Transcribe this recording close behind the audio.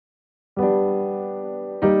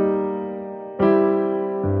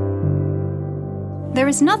there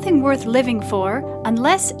is nothing worth living for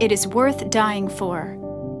unless it is worth dying for.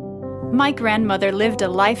 My grandmother lived a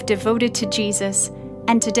life devoted to Jesus,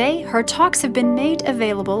 and today her talks have been made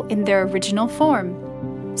available in their original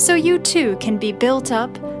form. So you too can be built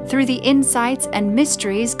up through the insights and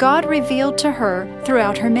mysteries God revealed to her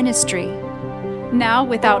throughout her ministry. Now,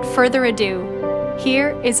 without further ado,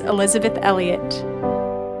 here is Elizabeth Elliot.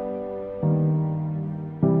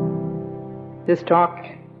 This talk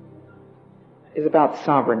is about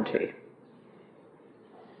sovereignty.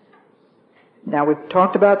 Now, we've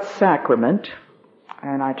talked about sacrament,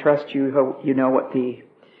 and I trust you know what the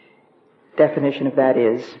definition of that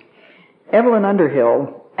is. Evelyn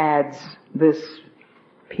Underhill adds this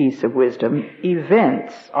piece of wisdom: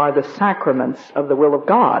 events are the sacraments of the will of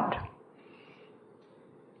God.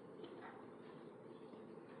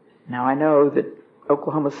 Now, I know that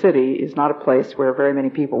Oklahoma City is not a place where very many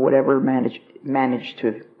people would ever manage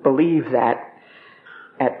to believe that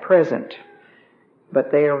at present.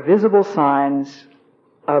 But they are visible signs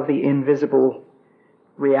of the invisible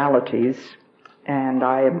realities, and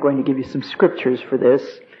I am going to give you some scriptures for this.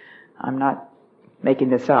 I'm not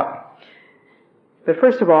making this up. But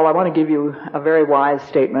first of all, I want to give you a very wise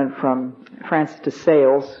statement from Francis de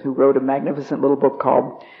Sales, who wrote a magnificent little book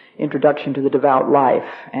called Introduction to the Devout Life,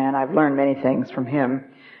 and I've learned many things from him.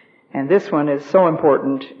 And this one is so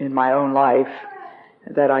important in my own life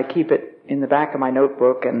that I keep it in the back of my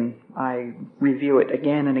notebook and I review it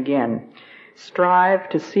again and again. Strive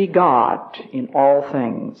to see God in all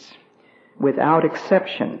things, without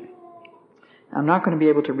exception. I'm not going to be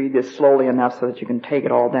able to read this slowly enough so that you can take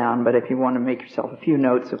it all down, but if you want to make yourself a few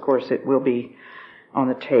notes, of course it will be on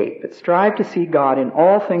the tape. But strive to see God in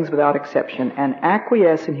all things without exception and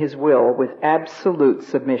acquiesce in His will with absolute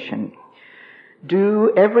submission.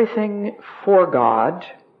 Do everything for God,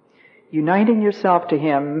 uniting yourself to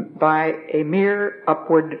Him by a mere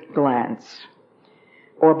upward glance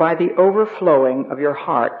or by the overflowing of your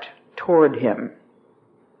heart toward Him.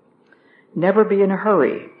 Never be in a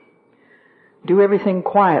hurry. Do everything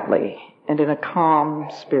quietly and in a calm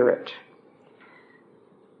spirit.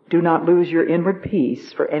 Do not lose your inward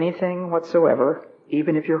peace for anything whatsoever,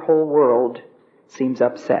 even if your whole world seems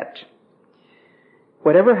upset.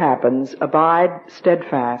 Whatever happens, abide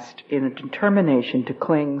steadfast in a determination to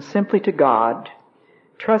cling simply to God,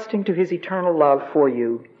 trusting to His eternal love for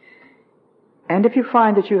you. And if you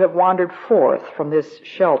find that you have wandered forth from this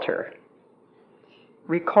shelter,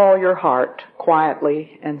 recall your heart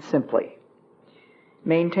quietly and simply.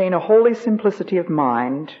 Maintain a holy simplicity of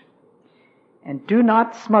mind, and do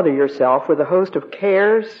not smother yourself with a host of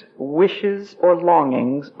cares, wishes, or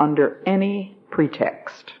longings under any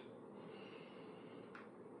pretext.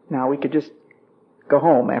 Now, we could just go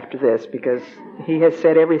home after this because he has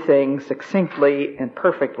said everything succinctly and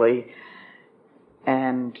perfectly.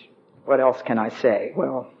 And what else can I say?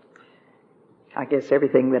 Well, I guess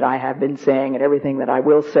everything that I have been saying and everything that I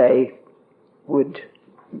will say would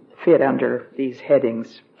fit under these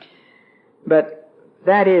headings. But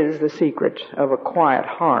that is the secret of a quiet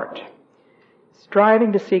heart.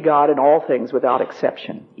 Striving to see God in all things without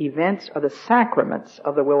exception. Events are the sacraments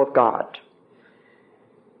of the will of God.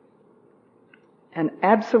 An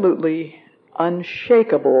absolutely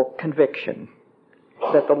unshakable conviction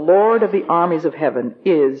that the Lord of the armies of heaven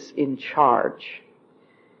is in charge.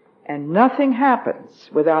 And nothing happens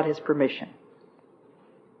without His permission.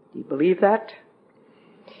 Do you believe that?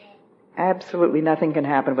 Absolutely nothing can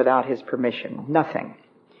happen without His permission. Nothing.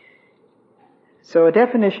 So a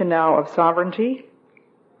definition now of sovereignty.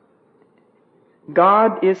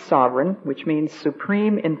 God is sovereign, which means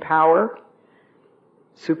supreme in power,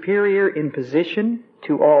 superior in position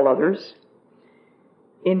to all others,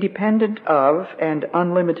 independent of and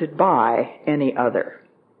unlimited by any other.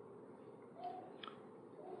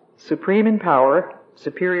 Supreme in power,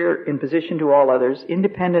 superior in position to all others,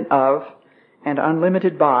 independent of and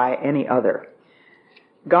unlimited by any other.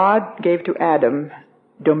 God gave to Adam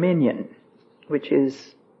dominion, which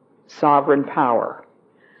is sovereign power,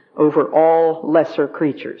 over all lesser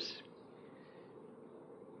creatures.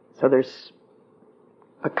 So there's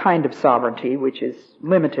a kind of sovereignty which is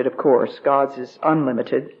limited, of course. God's is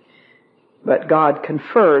unlimited, but God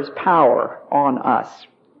confers power on us,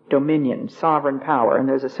 dominion, sovereign power, and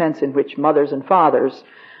there's a sense in which mothers and fathers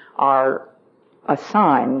are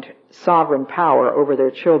assigned sovereign power over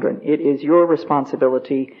their children. It is your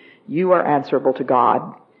responsibility. You are answerable to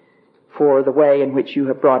God for the way in which you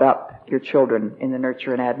have brought up your children in the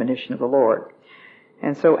nurture and admonition of the Lord.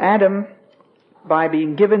 And so Adam, by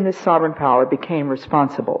being given this sovereign power, became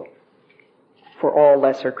responsible for all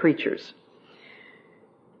lesser creatures.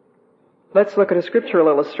 Let's look at a scriptural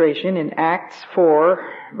illustration in Acts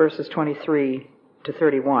 4, verses 23 to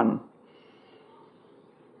 31.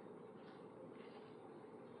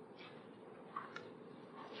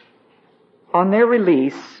 On their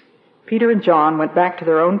release, Peter and John went back to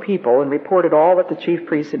their own people and reported all that the chief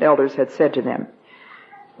priests and elders had said to them.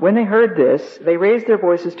 When they heard this, they raised their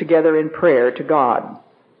voices together in prayer to God.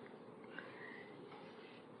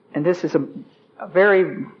 And this is a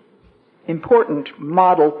very important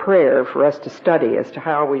model prayer for us to study as to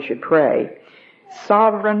how we should pray.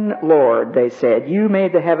 Sovereign Lord, they said, you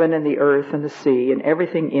made the heaven and the earth and the sea and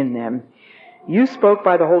everything in them. You spoke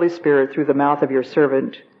by the Holy Spirit through the mouth of your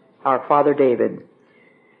servant, our father David.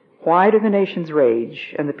 Why do the nations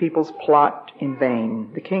rage and the peoples plot in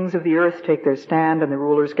vain? The kings of the earth take their stand and the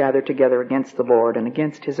rulers gather together against the Lord and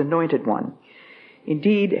against his anointed one.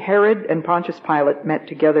 Indeed, Herod and Pontius Pilate met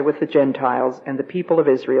together with the Gentiles and the people of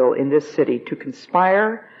Israel in this city to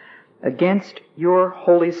conspire against your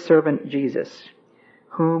holy servant Jesus,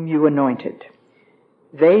 whom you anointed.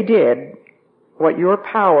 They did what your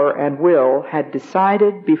power and will had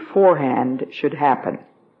decided beforehand should happen.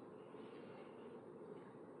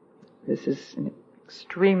 This is an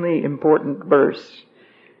extremely important verse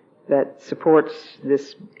that supports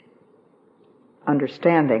this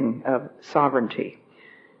understanding of sovereignty.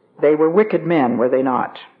 They were wicked men, were they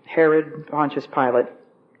not? Herod, Pontius Pilate,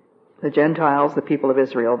 the Gentiles, the people of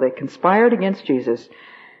Israel. They conspired against Jesus.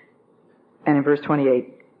 And in verse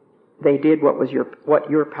 28, they did what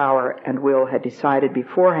your power and will had decided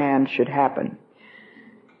beforehand should happen.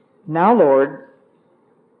 Now, Lord,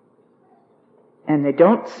 and they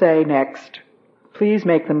don't say next, please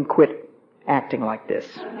make them quit acting like this.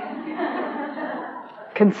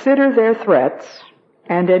 Consider their threats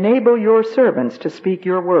and enable your servants to speak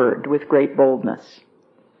your word with great boldness.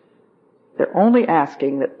 They're only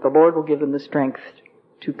asking that the Lord will give them the strength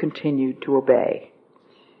to continue to obey.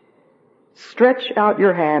 Stretch out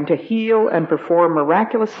your hand to heal and perform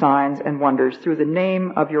miraculous signs and wonders through the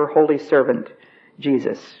name of your holy servant,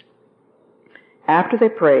 Jesus. After they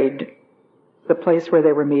prayed, the place where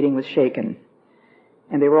they were meeting was shaken,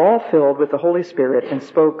 and they were all filled with the Holy Spirit and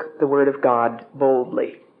spoke the word of God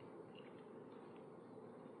boldly.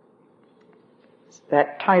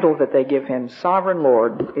 That title that they give him, Sovereign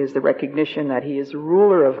Lord, is the recognition that he is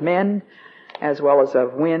ruler of men as well as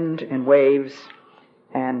of wind and waves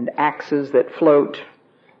and axes that float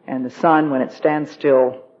and the sun when it stands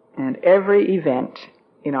still and every event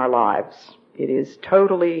in our lives. It is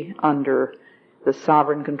totally under the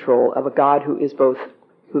sovereign control of a God who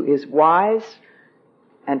is wise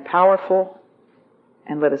and powerful,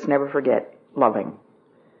 and let us never forget, loving.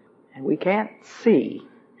 And we can't see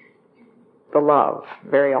the love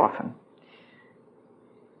very often.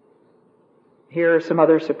 Here are some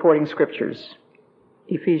other supporting scriptures.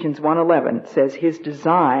 Ephesians 1:11 says, his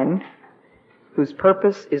design, whose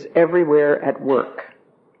purpose is everywhere at work.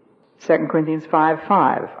 2 Corinthians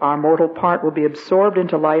 5:5, our mortal part will be absorbed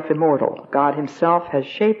into life immortal. God himself has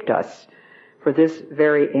shaped us for this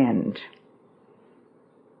very end.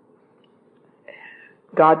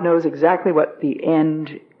 God knows exactly what the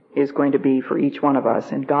end is going to be for each one of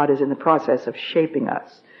us, and God is in the process of shaping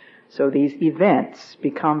us. So these events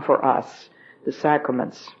become for us the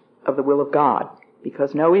sacraments of the will of God,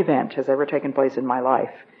 because no event has ever taken place in my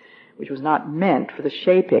life which was not meant for the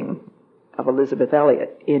shaping of Elizabeth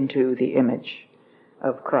Elliot into the image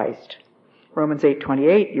of Christ. Romans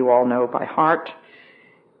 8:28, you all know by heart.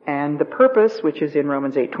 And the purpose, which is in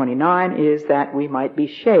Romans 8:29, is that we might be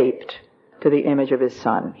shaped to the image of his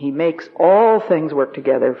Son. He makes all things work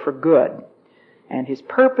together for good. And his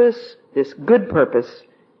purpose, this good purpose,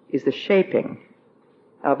 is the shaping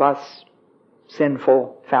of us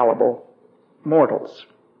sinful, fallible mortals.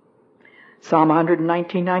 Psalm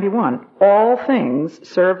 119:91, all things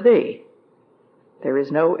serve thee. There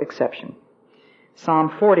is no exception. Psalm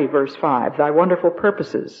 40, verse 5, thy wonderful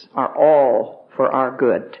purposes are all for our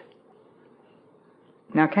good.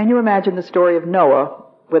 Now, can you imagine the story of Noah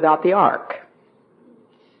without the ark?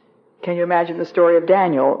 Can you imagine the story of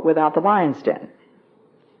Daniel without the lion's den?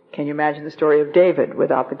 Can you imagine the story of David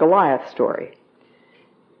without the Goliath story?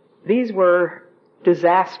 These were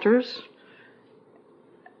disasters,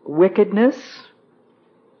 wickedness,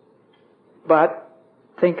 but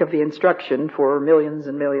think of the instruction for millions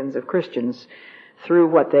and millions of Christians through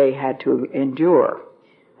what they had to endure.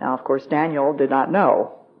 Now, of course, Daniel did not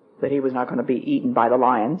know that he was not going to be eaten by the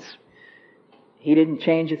lions. He didn't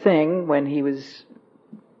change a thing when he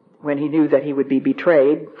knew that he would be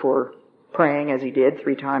betrayed for praying as he did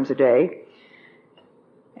 3 times a day.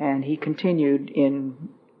 And he continued in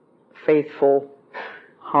faithful,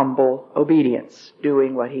 humble obedience,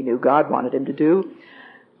 doing what he knew God wanted him to do.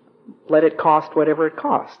 Let it cost whatever it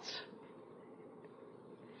costs.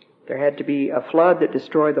 There had to be a flood that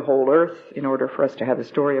destroyed the whole earth in order for us to have the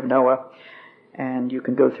story of Noah. And you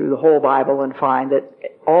can go through the whole Bible and find that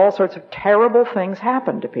all sorts of terrible things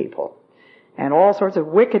happened to people. And all sorts of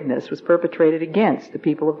wickedness was perpetrated against the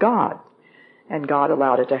people of God. And God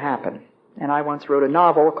allowed it to happen. And I once wrote a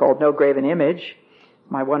novel called No Graven Image,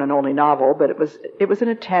 my one and only novel, but it was an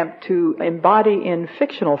attempt to embody in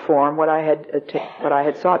fictional form what I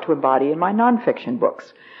had sought to embody in my nonfiction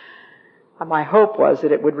books. My hope was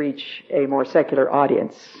that it would reach a more secular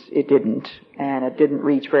audience. It didn't, and it didn't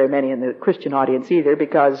reach very many in the Christian audience either,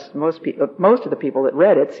 because most of the people that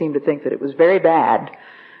read it seemed to think that it was very bad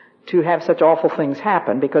to have such awful things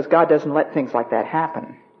happen, because God doesn't let things like that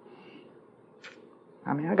happen.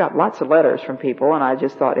 I mean, I got lots of letters from people, and I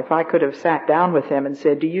just thought if I could have sat down with them and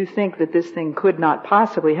said, do you think that this thing could not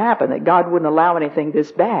possibly happen, that God wouldn't allow anything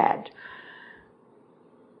this bad?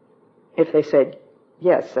 If they said,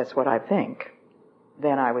 yes, that's what I think,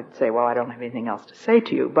 then I would say, well, I don't have anything else to say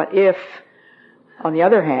to you. But if, on the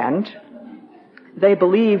other hand, they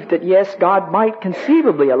believed that, yes, God might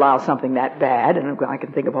conceivably allow something that bad, and I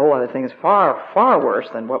can think of a whole other things far, far worse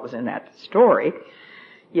than what was in that story.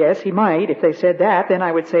 Yes, he might. If they said that, then I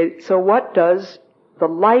would say, so what does the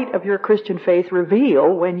light of your Christian faith reveal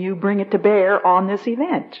when you bring it to bear on this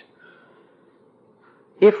event?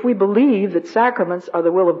 If we believe that sacraments are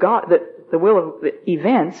the will of God, that the will of the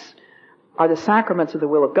events are the sacraments of the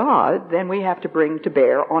will of God, then we have to bring to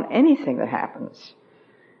bear on anything that happens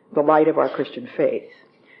the light of our Christian faith.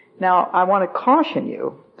 Now, I want to caution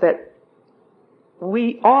you that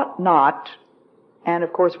we ought not, and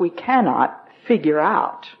of course we cannot, figure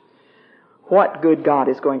out what good God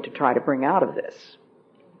is going to try to bring out of this.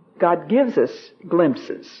 God gives us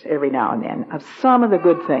glimpses every now and then of some of the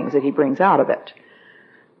good things that he brings out of it.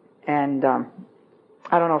 And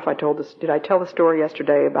I don't know if I told this. Did I tell the story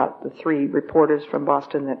yesterday about the 3 reporters from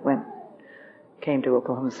Boston that came to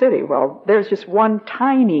Oklahoma City? Well, there's just one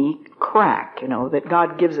tiny crack, that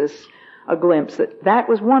God gives us a glimpse that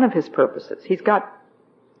was one of his purposes. He's got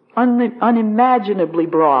unimaginably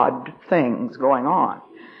broad things going on.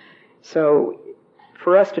 So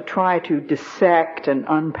for us to try to dissect and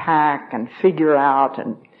unpack and figure out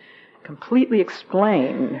and completely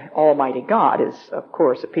explain Almighty God is, of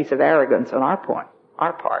course, a piece of arrogance on our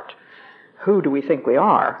part. Who do we think we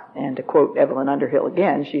are? And to quote Evelyn Underhill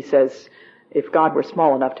again, she says, if God were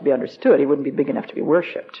small enough to be understood, he wouldn't be big enough to be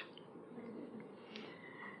worshipped.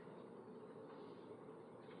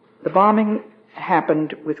 The bombing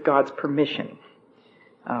happened with God's permission.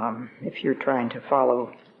 If you're trying to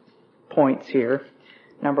follow points here.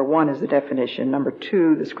 Number 1 is the definition. Number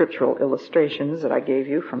 2, the scriptural illustrations that I gave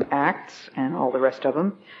you from Acts and all the rest of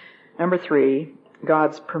them. Number 3,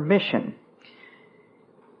 God's permission.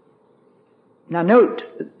 Now note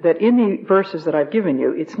that in the verses that I've given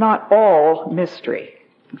you, it's not all mystery.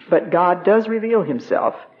 But God does reveal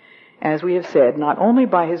himself, as we have said, not only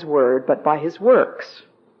by his word, but by his works.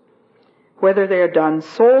 Whether they are done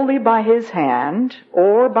solely by his hand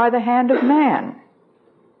or by the hand of man.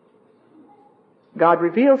 God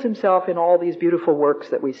reveals himself in all these beautiful works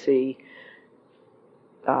that we see.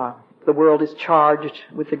 The world is charged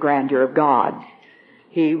with the grandeur of God.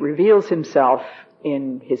 He reveals himself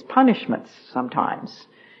in his punishments sometimes.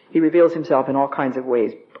 He reveals himself in all kinds of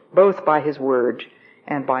ways, both by his word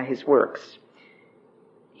and by his works.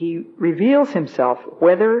 He reveals himself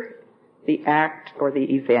whether the act or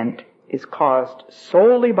the event is caused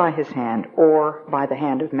solely by his hand or by the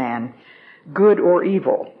hand of man, good or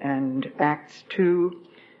evil. And Acts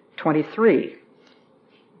 2:23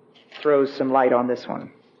 throws some light on this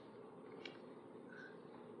one.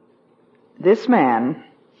 This man,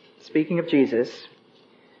 speaking of Jesus,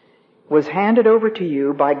 was handed over to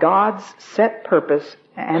you by God's set purpose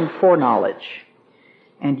and foreknowledge.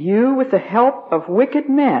 And you, with the help of wicked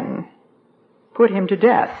men, put him to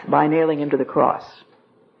death by nailing him to the cross.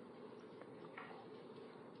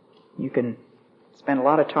 You can spend a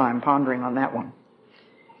lot of time pondering on that one.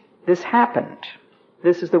 This happened.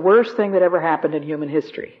 This is the worst thing that ever happened in human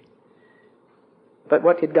history. But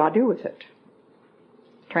what did God do with it?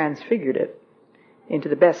 Transfigured it into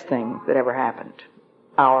the best thing that ever happened,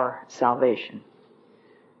 our salvation.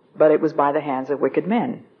 But it was by the hands of wicked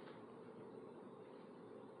men.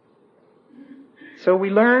 So we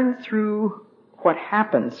learn through what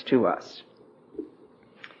happens to us.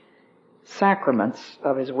 Sacraments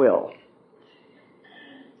of his will.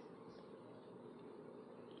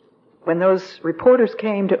 When those reporters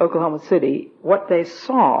came to Oklahoma City, what they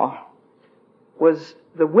saw was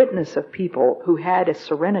the witness of people who had a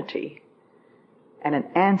serenity and an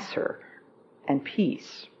answer and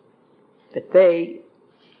peace that they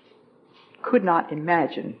could not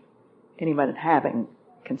imagine anyone having,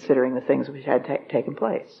 considering the things which had taken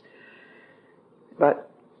place. But,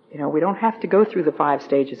 we don't have to go through the 5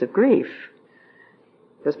 stages of grief.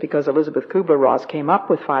 Just because Elisabeth Kubler-Ross came up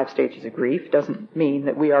with 5 stages of grief doesn't mean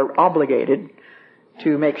that we are obligated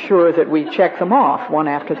to make sure that we check them off one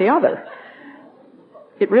after the other.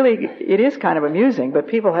 It is kind of amusing, but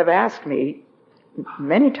people have asked me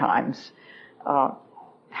many times,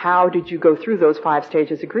 how did you go through those 5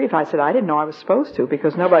 stages of grief? I said, I didn't know I was supposed to,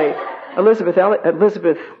 because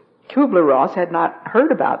Elisabeth Kubler-Ross had not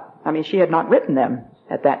heard about, she had not written them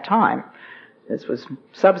at that time. This was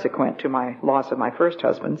subsequent to my loss of my first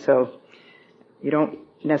husband, so you don't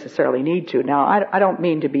necessarily need to. Now, I don't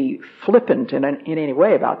mean to be flippant in any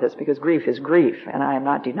way about this, because grief is grief, and I am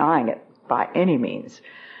not denying it by any means.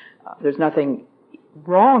 There's nothing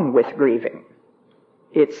wrong with grieving.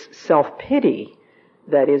 It's self-pity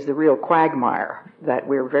that is the real quagmire that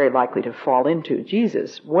we're very likely to fall into.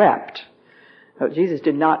 Jesus wept. Jesus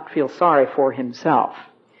did not feel sorry for himself.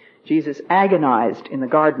 Jesus agonized in the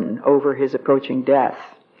garden over his approaching death.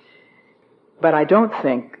 But I don't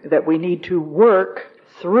think that we need to work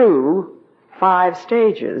through 5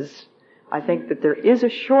 stages. I think that there is a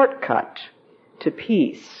shortcut to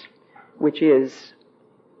peace, which is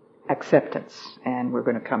acceptance. And we're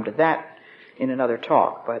going to come to that in another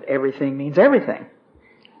talk. But everything means everything.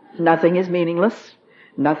 Nothing is meaningless.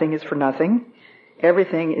 Nothing is for nothing.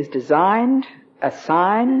 Everything is designed,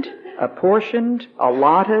 assigned, apportioned,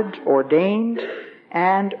 allotted, ordained,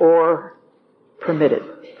 and or permitted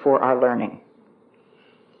for our learning.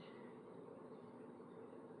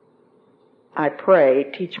 I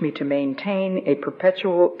pray, teach me to maintain a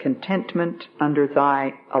perpetual contentment under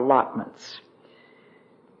thy allotments.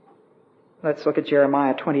 Let's look at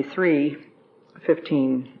Jeremiah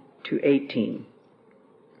 23:15 to 18.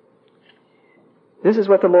 This is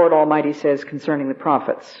what the Lord Almighty says concerning the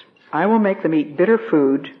prophets. I will make them eat bitter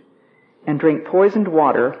food and drink poisoned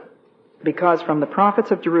water, because from the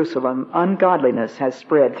prophets of Jerusalem ungodliness has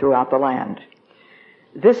spread throughout the land.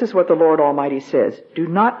 This is what the Lord Almighty says. Do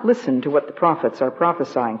not listen to what the prophets are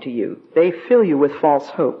prophesying to you. They fill you with false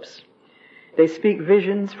hopes. They speak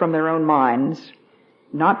visions from their own minds,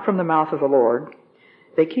 not from the mouth of the Lord.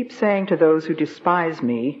 They keep saying to those who despise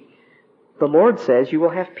me, the Lord says you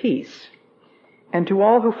will have peace. And to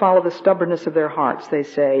all who follow the stubbornness of their hearts, they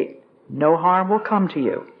say, no harm will come to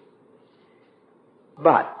you.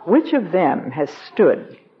 But which of them has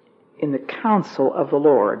stood in the counsel of the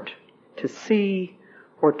Lord to see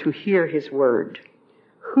or to hear his word?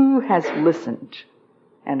 Who has listened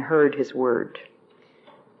and heard his word?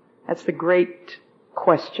 That's the great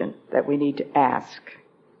question that we need to ask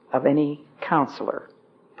of any counselor,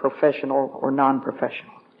 professional or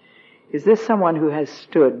non-professional. Is this someone who has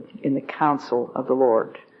stood in the counsel of the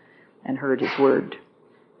Lord and heard his word?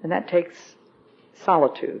 And that takes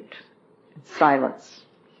solitude, and silence,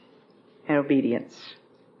 and obedience.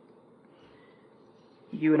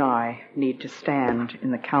 You and I need to stand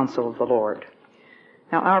in the counsel of the Lord.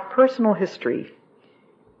 Now, our personal history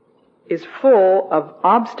is full of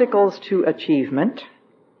obstacles to achievement,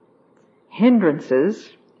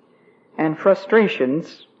 hindrances, and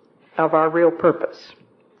frustrations of our real purpose.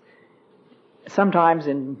 Sometimes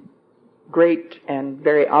in great and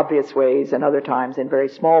very obvious ways, and other times in very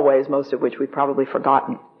small ways, most of which we've probably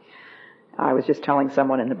forgotten. I was just telling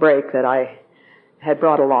someone in the break that I had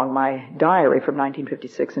brought along my diary from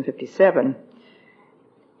 1956 and 57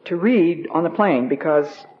 to read on the plane,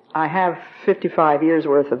 because I have 55 years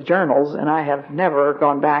worth of journals and I have never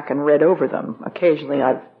gone back and read over them. Occasionally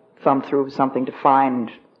I've thumbed through something to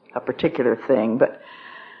find a particular thing, but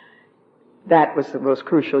that was the most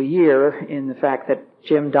crucial year in the fact that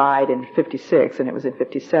Jim died in 56, and it was in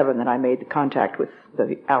 57 that I made the contact with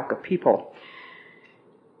the Auca people.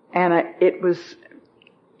 And it was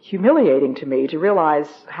humiliating to me to realize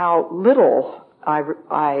how little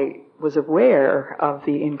I was aware of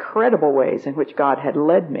the incredible ways in which God had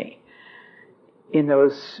led me in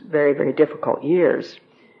those very, very difficult years.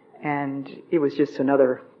 And it was just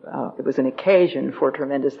it was an occasion for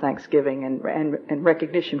tremendous thanksgiving and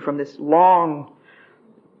recognition from this long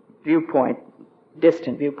viewpoint,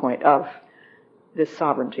 distant viewpoint of this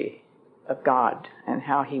sovereignty of God and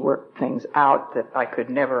how he worked things out that I could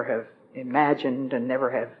never have imagined and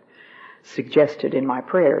never have suggested in my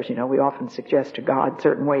prayers. You know, we often suggest to God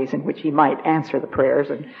certain ways in which he might answer the prayers,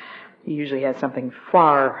 and he usually has something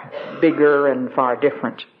far bigger and far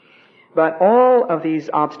different. But all of these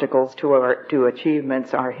obstacles to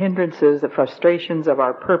achievements are hindrances, the frustrations of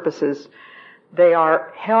our purposes. They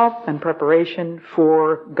are help and preparation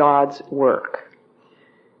for God's work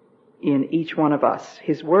in each one of us.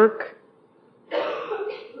 His work,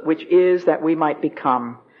 which is that we might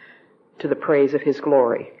become to the praise of His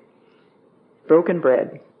glory, broken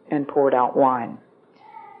bread and poured out wine.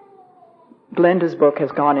 Glenda's book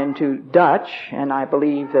has gone into Dutch, and I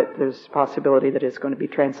believe that there's a possibility that it's going to be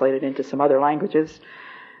translated into some other languages.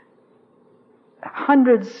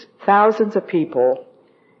 Hundreds, thousands of people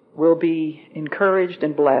will be encouraged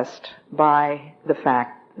and blessed by the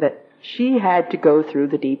fact that she had to go through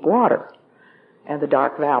the deep water and the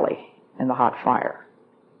dark valley and the hot fire.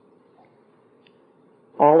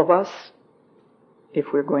 All of us, if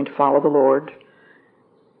we're going to follow the Lord,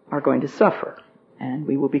 are going to suffer. And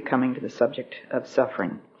we will be coming to the subject of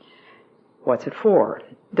suffering. What's it for?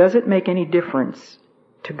 Does it make any difference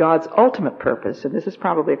to God's ultimate purpose? And this is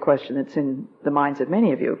probably a question that's in the minds of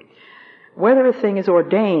many of you. Whether a thing is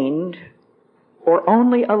ordained or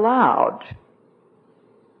only allowed,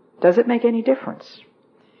 does it make any difference?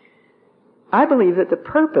 I believe that the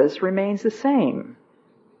purpose remains the same,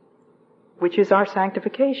 which is our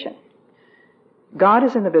sanctification. God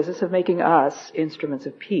is in the business of making us instruments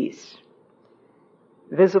of peace.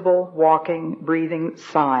 Visible, walking, breathing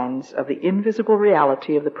signs of the invisible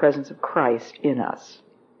reality of the presence of Christ in us.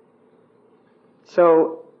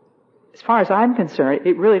 So, as far as I'm concerned,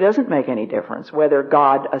 it really doesn't make any difference whether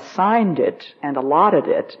God assigned it and allotted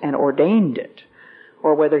it and ordained it,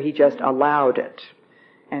 or whether He just allowed it.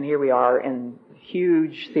 And here we are in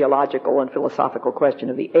huge theological and philosophical question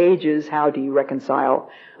of the ages. How do you reconcile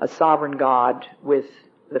a sovereign God with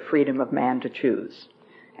the freedom of man to choose?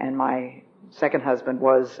 And my second husband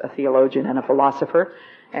was a theologian and a philosopher,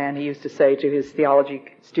 and he used to say to his theology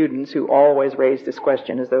students, who always raised this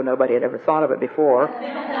question as though nobody had ever thought of it before,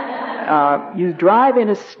 you drive in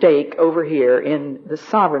a stake over here in the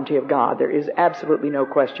sovereignty of God. There is absolutely no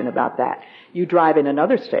question about that. You drive in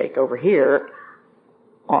another stake over here,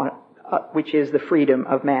 which is the freedom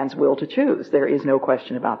of man's will to choose. There is no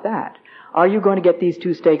question about that. Are you going to get these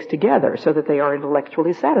two stakes together so that they are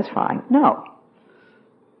intellectually satisfying? No.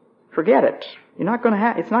 Forget it. It's not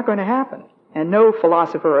going to happen. And no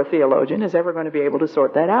philosopher or theologian is ever going to be able to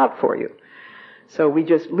sort that out for you. So we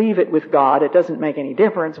just leave it with God. It doesn't make any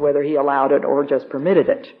difference whether He allowed it or just permitted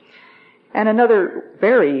it. And another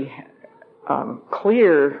very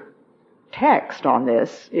clear text on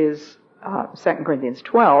this is 2 Corinthians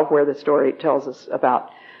 12, where the story tells us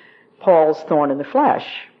about Paul's thorn in the flesh.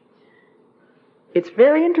 It's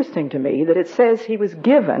very interesting to me that it says he was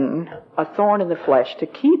given a thorn in the flesh to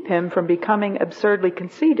keep him from becoming absurdly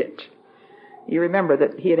conceited. You remember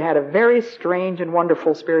that he had had a very strange and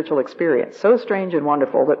wonderful spiritual experience. So strange and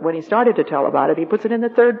wonderful that when he started to tell about it, he puts it in the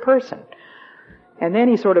third person. And then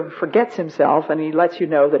he sort of forgets himself, and he lets you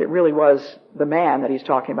know that it really was the man that he's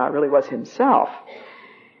talking about, really was himself.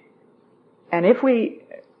 And if we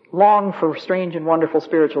long for strange and wonderful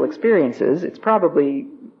spiritual experiences, it's probably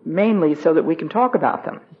mainly so that we can talk about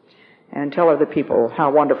them and tell other people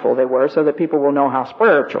how wonderful they were, so that people will know how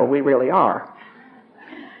spiritual we really are.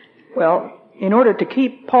 Well, in order to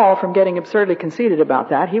keep Paul from getting absurdly conceited about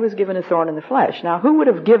that, he was given a thorn in the flesh. Now, who would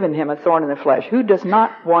have given him a thorn in the flesh? Who does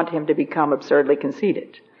not want him to become absurdly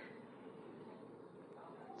conceited?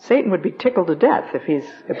 Satan would be tickled to death if he's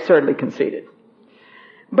absurdly conceited.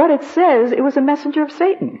 But it says it was a messenger of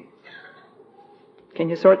Satan. Can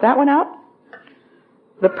you sort that one out?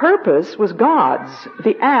 The purpose was God's.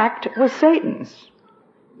 The act was Satan's.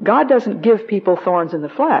 God doesn't give people thorns in the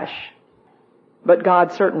flesh. But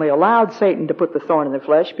God certainly allowed Satan to put the thorn in the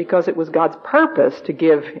flesh because it was God's purpose to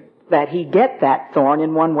give that he get that thorn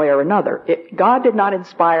in one way or another. God did not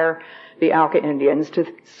inspire the Auca Indians to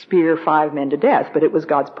spear 5 men to death, but it was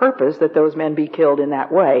God's purpose that those men be killed in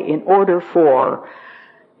that way in order for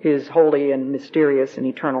His holy and mysterious and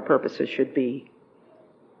eternal purposes should be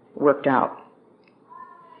worked out.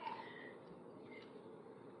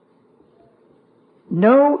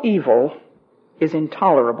 No evil is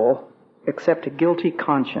intolerable except a guilty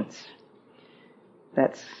conscience.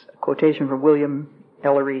 That's a quotation from William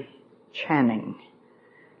Ellery Channing.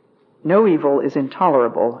 No evil is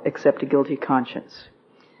intolerable except a guilty conscience.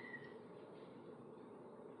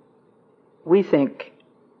 We think,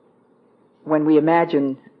 when we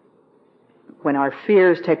imagine, when our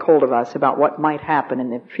fears take hold of us about what might happen in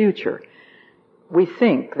the future, we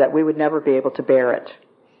think that we would never be able to bear it.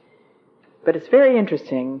 But it's very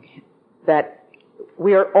interesting that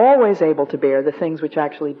we are always able to bear the things which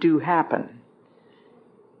actually do happen.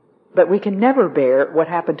 But we can never bear what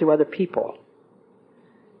happened to other people.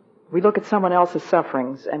 We look at someone else's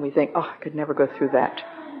sufferings and we think, oh, I could never go through that.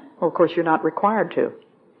 Well, of course, you're not required to.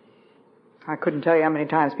 I couldn't tell you how many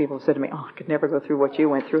times people have said to me, oh, I could never go through what you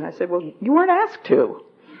went through. And I said, well, you weren't asked to.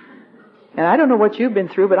 And I don't know what you've been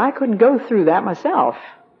through, but I couldn't go through that myself.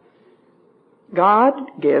 God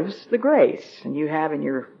gives the grace. And you have in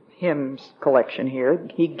your hymns collection here,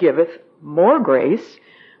 He giveth more grace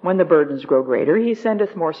when the burdens grow greater. He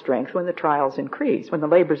sendeth more strength when the trials increase, when the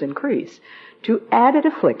labors increase. To added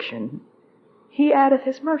affliction, He addeth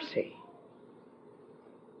His mercy.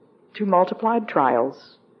 To multiplied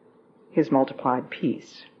trials, His multiplied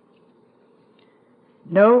peace.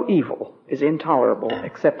 No evil is intolerable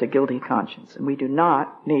except a guilty conscience. And we do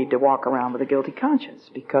not need to walk around with a guilty conscience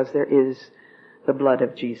because there is the blood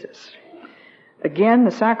of Jesus. Again,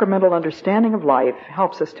 the sacramental understanding of life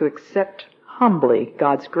helps us to accept humbly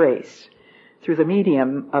God's grace through the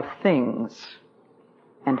medium of things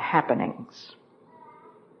and happenings.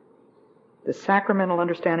 The sacramental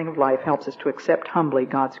understanding of life helps us to accept humbly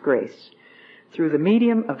God's grace through the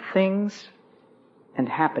medium of things and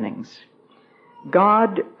happenings.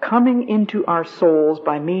 God coming into our souls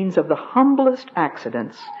by means of the humblest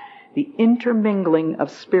accidents, the intermingling of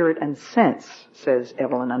spirit and sense, says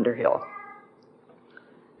Evelyn Underhill.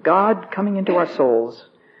 God coming into our souls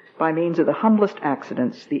by means of the humblest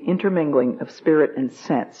accidents, the intermingling of spirit and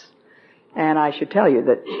sense. And I should tell you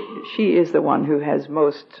that she is the one who has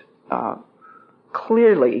most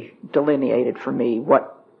clearly delineated for me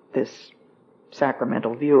what this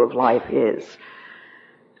sacramental view of life is.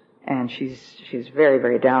 And she's very,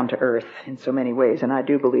 very down to earth in so many ways. And I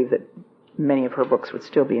do believe that many of her books would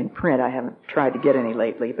still be in print. I haven't tried to get any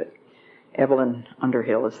lately, but Evelyn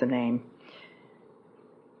Underhill is the name.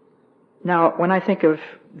 Now, when I think of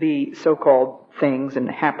the so-called things and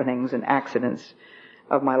happenings and accidents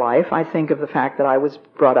of my life, I think of the fact that I was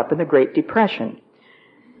brought up in the Great Depression,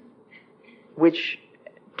 which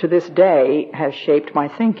to this day has shaped my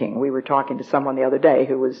thinking. We were talking to someone the other day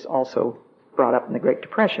who was also brought up in the Great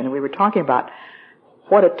Depression, and we were talking about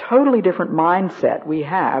what a totally different mindset we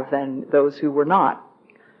have than those who were not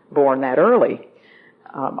born that early.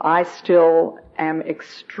 I still am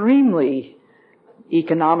extremely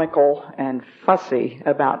economical and fussy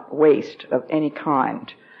about waste of any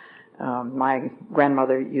kind. My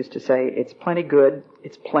grandmother used to say, it's plenty good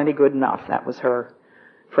enough. That was her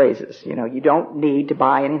phrases. You know, you don't need to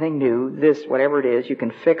buy anything new. This, whatever it is, you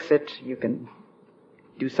can fix it, you can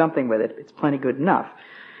do something with it. It's plenty good enough.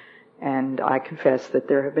 And I confess that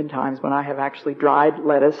there have been times when I have actually dried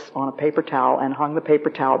lettuce on a paper towel and hung the paper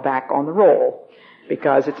towel back on the roll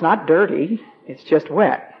because it's not dirty, it's just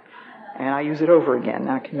wet. And I use it over again.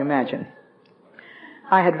 Now, can you imagine?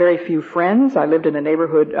 I had very few friends. I lived in a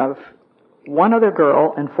neighborhood of one other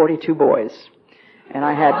girl and 42 boys. And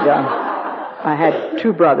I had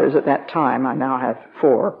 2 brothers at that time. I now have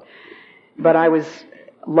 4. But I was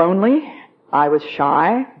lonely. I was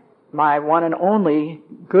shy. My one and only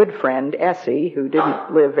good friend, Essie, who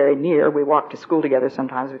didn't live very near, we walked to school together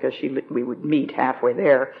sometimes because we would meet halfway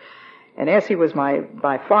there. And Essie was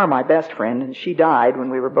by far my best friend, and she died when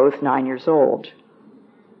we were both 9 years old.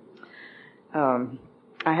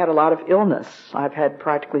 I had a lot of illness. I've had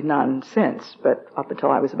practically none since, but up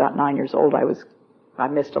until I was about 9 years old, I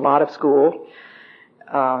missed a lot of school.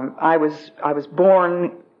 I was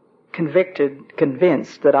born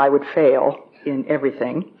convinced that I would fail in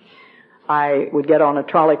everything. I would get on a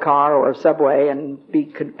trolley car or a subway and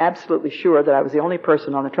be absolutely sure that I was the only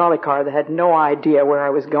person on the trolley car that had no idea where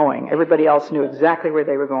I was going. Everybody else knew exactly where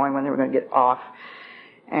they were going, when they were going to get off.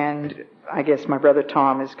 And I guess my brother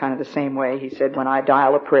Tom is kind of the same way. He said, when I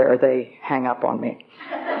dial a prayer, they hang up on me.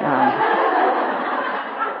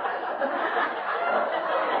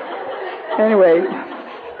 Anyway,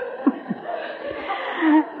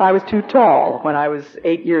 I was too tall. When I was in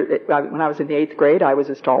the 8th grade, I was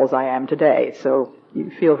as tall as I am today. So you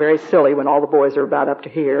feel very silly when all the boys are about up to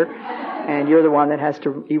here, and you're the one that has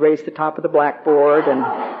to erase the top of the blackboard and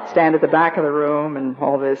stand at the back of the room and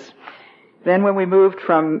all this. Then when we moved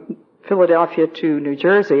from Philadelphia to New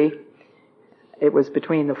Jersey, it was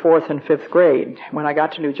between the 4th and 5th grade. When I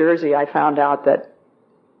got to New Jersey, I found out that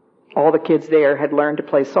all the kids there had learned to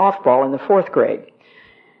play softball in the 4th grade.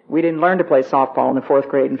 We didn't learn to play softball in the 4th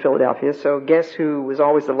grade in Philadelphia, so guess who was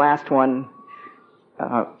always the last one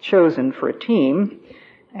chosen for a team,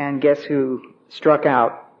 and guess who struck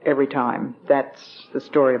out every time? That's the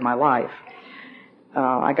story of my life.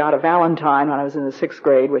 I got a Valentine when I was in the 6th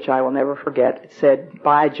grade, which I will never forget. It said,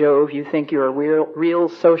 "By Jove, you think you're a real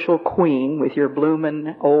social queen with your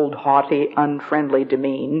bloomin' old haughty, unfriendly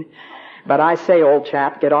demean. But I say, old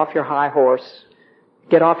chap, get off your high horse,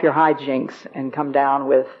 get off your high jinks, and come down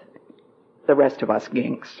with the rest of us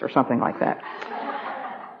ginks, or something like that.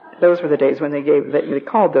 Those were the days when they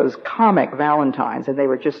called those comic Valentines, and they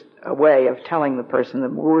were just a way of telling the person the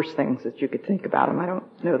worst things that you could think about them. I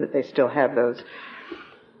don't know that they still have those.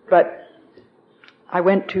 But I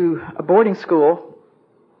went to a boarding school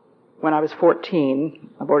when I was 14,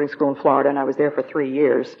 a boarding school in Florida, and I was there for 3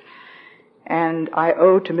 years. And I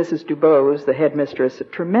owe to Mrs. Dubose, the headmistress, a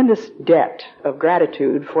tremendous debt of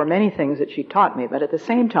gratitude for many things that she taught me. But at the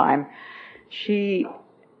same time, she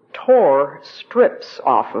tore strips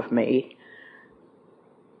off of me.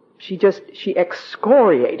 She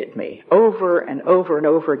excoriated me over and over and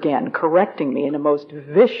over again, correcting me in a most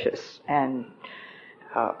vicious and,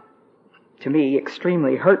 to me,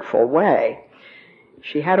 extremely hurtful way.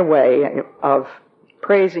 She had a way of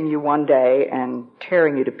praising you one day and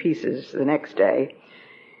tearing you to pieces the next day.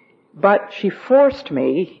 But she forced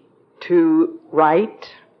me to write,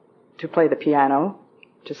 to play the piano,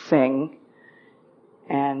 to sing,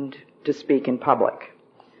 and to speak in public.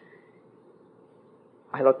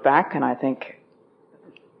 I look back and I think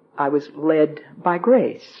I was led by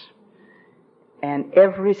grace. And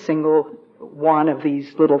every single one of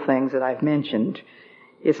these little things that I've mentioned,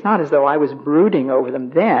 it's not as though I was brooding over them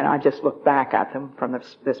then. I just look back at them from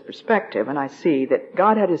this perspective, and I see that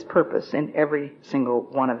God had His purpose in every single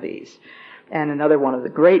one of these. And another one of the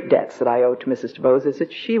great debts that I owe to Mrs. DeBose is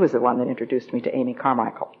that she was the one that introduced me to Amy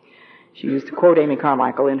Carmichael. She used to quote Amy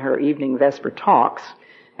Carmichael in her evening Vesper talks,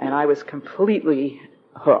 and I was completely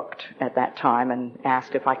hooked at that time and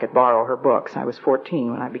asked if I could borrow her books. I was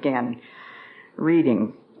 14 when I began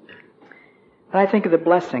reading. But I think of the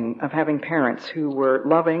blessing of having parents who were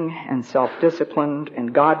loving and self-disciplined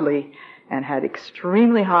and godly and had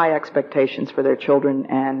extremely high expectations for their children.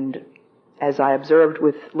 And as I observed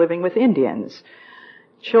with living with Indians,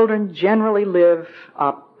 children generally live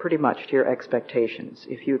up pretty much to your expectations.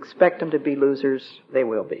 If you expect them to be losers, they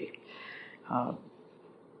will be.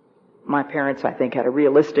 My parents, I think, had a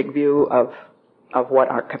realistic view of what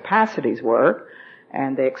our capacities were,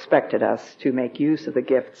 and they expected us to make use of the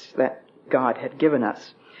gifts that God had given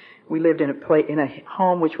us. We lived in a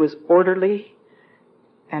home which was orderly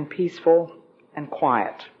and peaceful and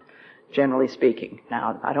quiet, generally speaking.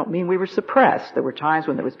 Now, I don't mean we were suppressed. There were times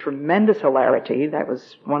when there was tremendous hilarity. That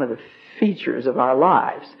was one of the features of our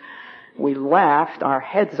lives. We laughed our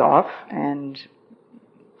heads off, and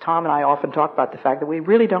Tom and I often talk about the fact that we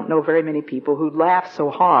really don't know very many people who laugh so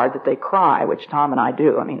hard that they cry, which Tom and I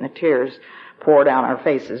do. I mean, the tears pour down our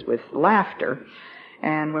faces with laughter.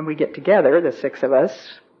 And when we get together, the 6 of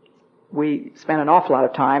us, we spend an awful lot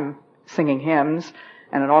of time singing hymns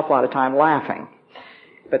and an awful lot of time laughing.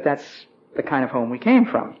 But that's the kind of home we came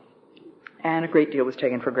from. And a great deal was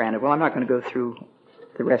taken for granted. Well, I'm not going to go through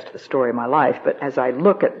the rest of the story of my life, but as I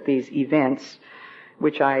look at these events,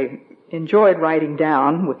 which I enjoyed writing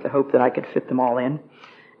down with the hope that I could fit them all in,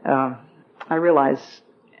 I realize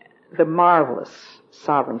the marvelous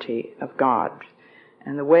sovereignty of God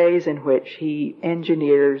and the ways in which He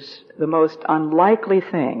engineers the most unlikely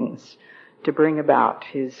things to bring about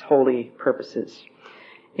His holy purposes.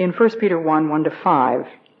 In 1 Peter 1, 1-5,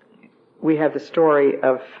 we have the story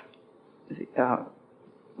of,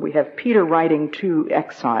 we have Peter writing to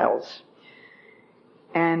exiles.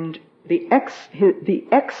 And the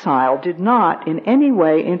exile did not in any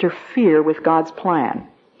way interfere with God's plan.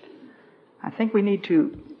 I think we need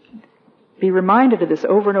to be reminded of this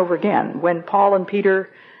over and over again. When Paul and Peter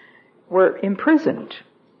were imprisoned,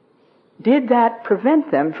 did that prevent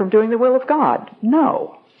them from doing the will of God?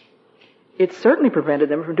 No. It certainly prevented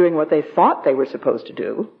them from doing what they thought they were supposed to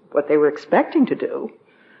do, what they were expecting to do.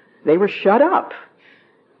 They were shut up.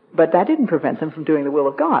 But that didn't prevent them from doing the will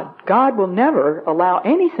of God. God will never allow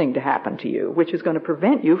anything to happen to you which is going to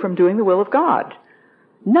prevent you from doing the will of God.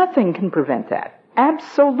 Nothing can prevent that.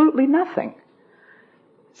 Absolutely nothing.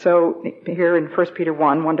 So here in 1 Peter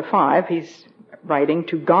 1, 1-5, he's writing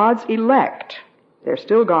to God's elect. They're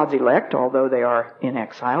still God's elect, although they are in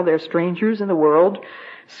exile. They're strangers in the world,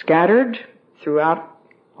 scattered throughout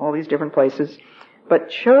all these different places, but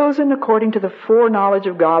chosen according to the foreknowledge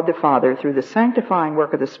of God the Father through the sanctifying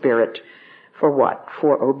work of the Spirit. For what?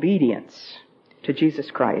 For obedience to Jesus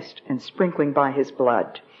Christ and sprinkling by His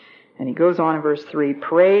blood. And he goes on in verse 3,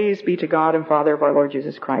 Praise be to God and Father of our Lord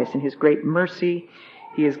Jesus Christ. In His great mercy,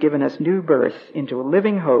 He has given us new birth into a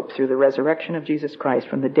living hope through the resurrection of Jesus Christ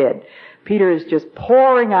from the dead. Peter is just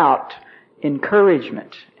pouring out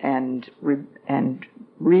encouragement and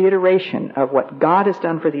reiteration of what God has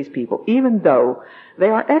done for these people, even though they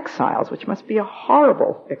are exiles, which must be a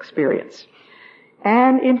horrible experience,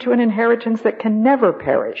 and into an inheritance that can never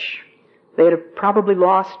perish. They had probably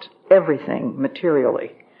lost everything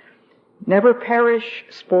materially, never perish,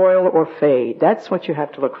 spoil, or fade. That's what you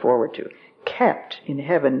have to look forward to. Kept in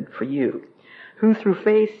heaven for you, who through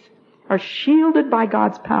faith are shielded by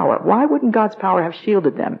God's power. Why wouldn't God's power have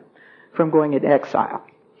shielded them from going into exile?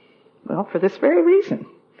 Well, for this very reason.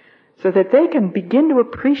 So that they can begin to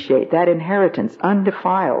appreciate that inheritance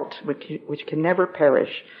undefiled, which can never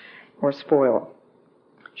perish or spoil.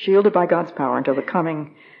 Shielded by God's power until the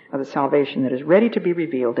coming of the salvation that is ready to be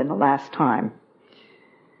revealed in the last time.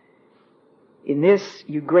 In this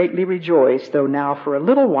you greatly rejoice, though now for a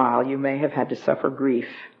little while you may have had to suffer grief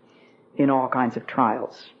in all kinds of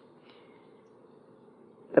trials.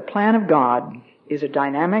 The plan of God is a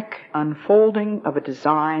dynamic unfolding of a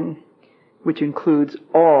design which includes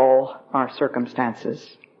all our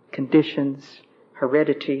circumstances, conditions,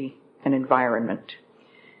 heredity, and environment.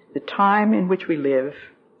 The time in which we live,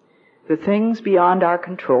 the things beyond our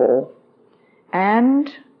control,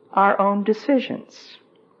 and our own decisions.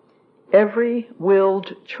 Every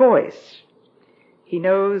willed choice. He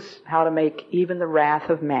knows how to make even the wrath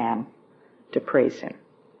of man to praise him.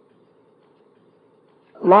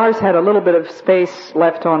 Lars had a little bit of space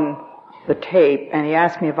left on the tape, and he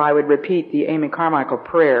asked me if I would repeat the Amy Carmichael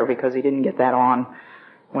prayer because he didn't get that on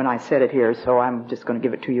when I said it here, so I'm just going to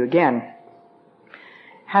give it to you again.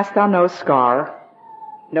 Hast thou no scar,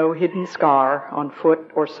 no hidden scar on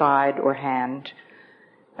foot or side or hand?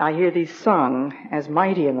 I hear thee sung as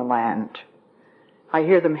mighty in the land. I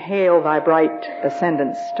hear them hail thy bright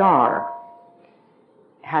ascendant star.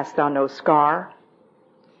 Hast thou no scar?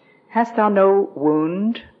 Hast thou no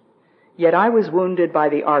wound? Yet I was wounded by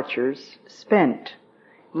the archers, spent,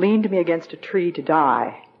 leaned me against a tree to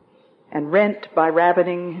die, and rent by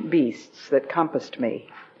ravening beasts that compassed me.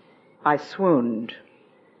 I swooned.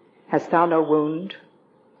 Hast thou no wound?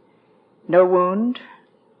 No wound?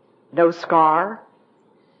 No scar?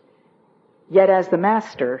 Yet as the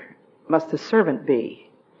master must the servant be,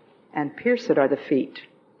 and pierced are the feet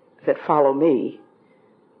that follow me.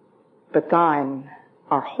 But thine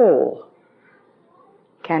are whole.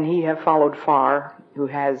 Can he have followed far who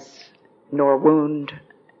has nor wound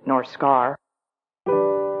nor scar?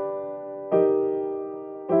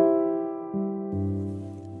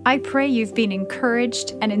 I pray you've been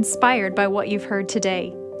encouraged and inspired by what you've heard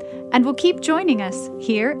today, and will keep joining us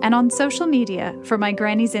here and on social media for My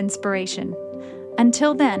Granny's inspiration.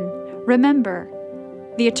 Until then, remember,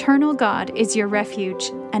 the eternal God is your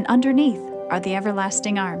refuge, and underneath are the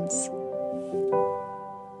everlasting arms.